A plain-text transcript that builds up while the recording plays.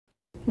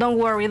don't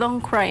worry,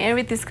 don't cry,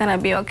 everything's gonna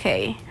be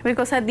okay.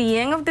 Because at the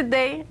end of the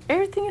day,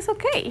 everything is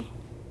okay.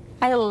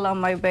 I love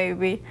my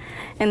baby,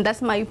 and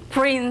that's my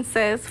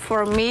princess.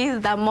 For me,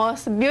 it's the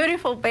most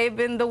beautiful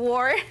baby in the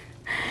world.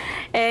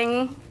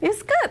 And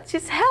it's good,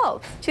 she's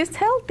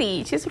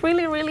healthy. She's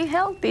really, really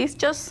healthy. It's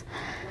just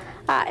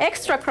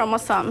extra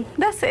chromosome,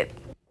 that's it.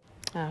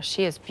 Oh,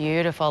 she is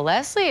beautiful.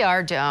 Leslie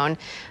Ardone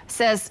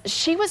says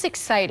she was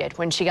excited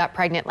when she got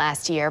pregnant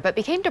last year, but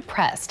became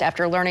depressed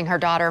after learning her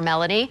daughter,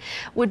 Melanie,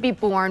 would be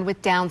born with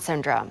Down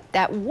syndrome.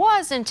 That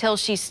was until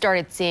she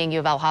started seeing U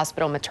of L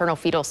Hospital maternal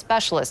fetal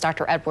specialist,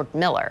 Dr. Edward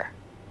Miller.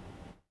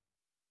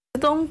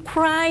 Don't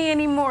cry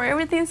anymore.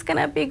 Everything's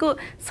gonna be good.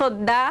 So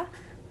that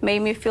made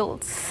me feel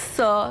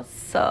so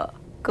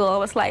good. I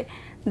was like,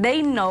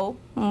 they know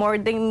more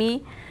than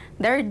me.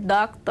 They're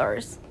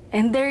doctors.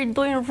 And they're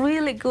doing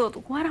really good.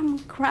 What am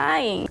I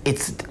crying?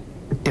 It's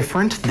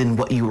different than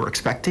what you were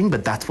expecting,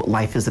 but that's what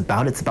life is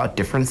about. It's about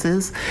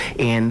differences.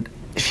 And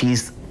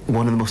she's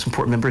one of the most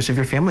important members of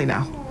your family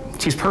now.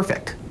 She's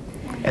perfect.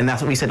 And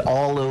that's what we said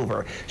all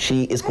over.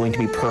 She is going to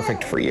be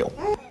perfect for you.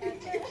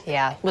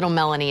 Yeah, little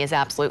Melanie is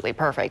absolutely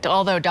perfect.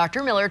 Although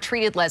Dr. Miller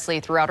treated Leslie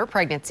throughout her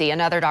pregnancy,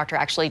 another doctor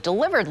actually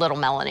delivered little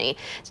Melanie.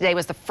 Today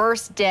was the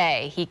first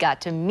day he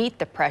got to meet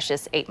the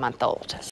precious 8-month-old.